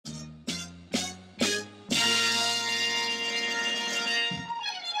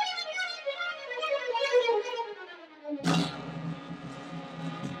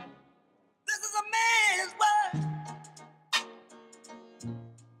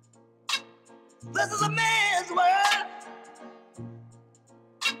this is a man's world.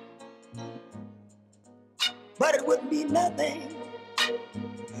 But it wouldn't be nothing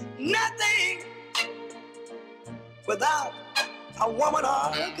without a woman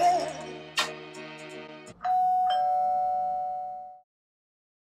or a girl.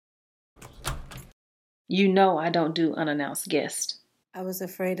 You know I don't do unannounced guests. I was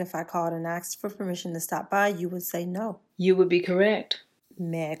afraid if I called and asked for permission to stop by, you would say no. You would be correct.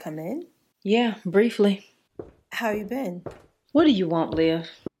 May I come in? Yeah, briefly. How you been? What do you want, Liv?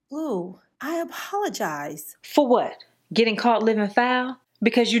 Blue, I apologize. For what? Getting caught living foul?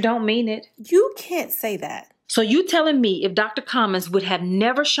 Because you don't mean it. You can't say that. So you telling me if Dr. Commons would have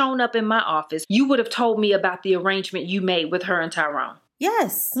never shown up in my office, you would have told me about the arrangement you made with her and Tyrone?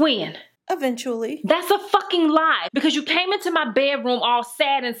 Yes. When? Eventually. That's a fucking lie. Because you came into my bedroom all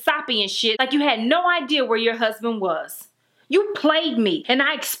sad and soppy and shit like you had no idea where your husband was. You played me, and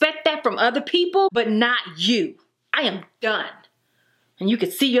I expect that from other people, but not you. I am done. And you can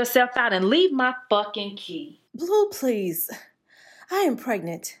see yourself out and leave my fucking key. Blue, please. I am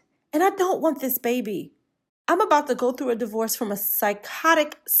pregnant, and I don't want this baby. I'm about to go through a divorce from a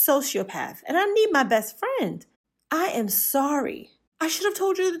psychotic sociopath, and I need my best friend. I am sorry. I should have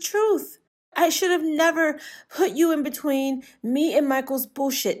told you the truth. I should have never put you in between me and Michael's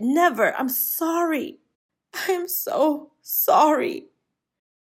bullshit. Never. I'm sorry. I am so sorry.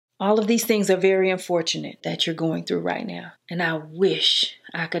 All of these things are very unfortunate that you're going through right now, and I wish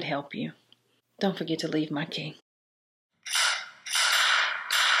I could help you. Don't forget to leave my key.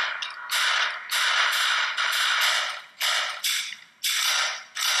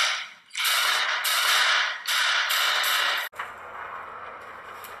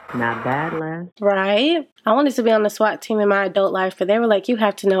 Not bad, Les. Right? I wanted to be on the SWAT team in my adult life, but they were like, you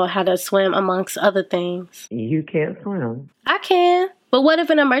have to know how to swim amongst other things. You can't swim. I can. But what if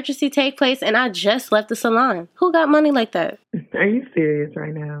an emergency take place and I just left the salon? Who got money like that? Are you serious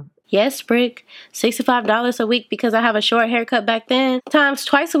right now? Yes, Brick. $65 a week because I have a short haircut back then. Times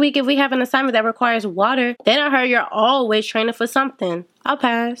twice a week if we have an assignment that requires water. Then I heard you're always training for something. I'll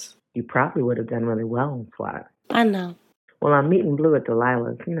pass. You probably would have done really well on SWAT. I know. Well, I'm meeting Blue at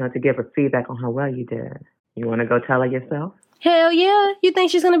Delilah's, to give her feedback on how well you did. You want to go tell her yourself? Hell yeah. You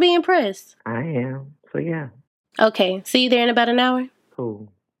think she's going to be impressed? I am. So, yeah. Okay. See you there in about an hour.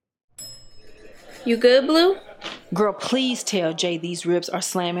 Cool. You good, Blue? Girl, please tell Jay these ribs are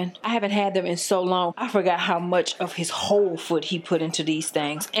slamming. I haven't had them in so long. I forgot how much of his whole foot he put into these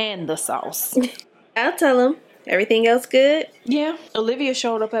things and the sauce. I'll tell him. Everything else good? Yeah, Olivia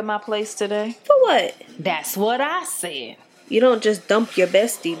showed up at my place today. For what? That's what I said. You don't just dump your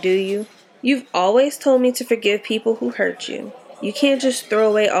bestie, do you? You've always told me to forgive people who hurt you. You can't just throw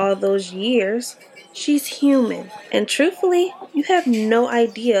away all those years. She's human. And truthfully, you have no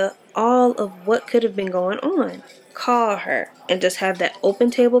idea all of what could have been going on. Call her and just have that open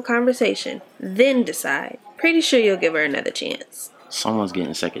table conversation. Then decide. Pretty sure you'll give her another chance. Someone's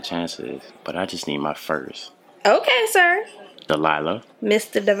getting second chances, but I just need my first. Okay, sir. Delilah.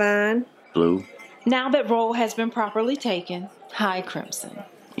 Mr. Devine. Blue. Now that role has been properly taken, hi, Crimson.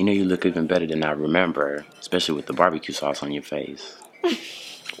 You know you look even better than I remember, especially with the barbecue sauce on your face.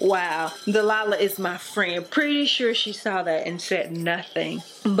 Wow, Delilah is my friend. Pretty sure she saw that and said nothing.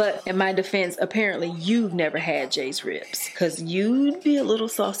 But in my defense, apparently you've never had Jay's ribs, because you'd be a little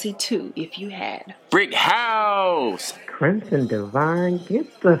saucy too if you had. Brick House! Crimson Divine,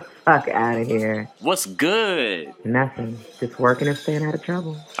 get the fuck out of here. What's good? Nothing. Just working and staying out of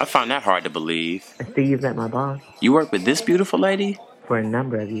trouble. I found that hard to believe. I see you've met my boss. You work with this beautiful lady? For a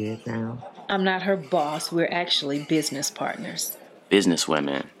number of years now. I'm not her boss. We're actually business partners. Business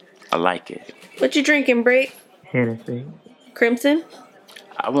women. I like it. What you drinking, Brick? Hennessy. Crimson?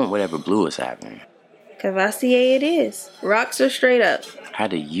 I want whatever Blue is having. Cavassier it is. Rocks or straight up? How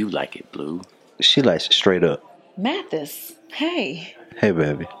do you like it, Blue? She likes it straight up. Mathis, hey. Hey,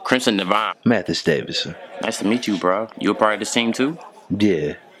 baby. Crimson Divine. Mathis Davidson. Nice to meet you, bro. You a part of this team, too?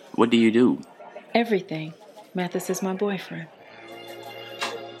 Yeah. What do you do? Everything. Mathis is my boyfriend.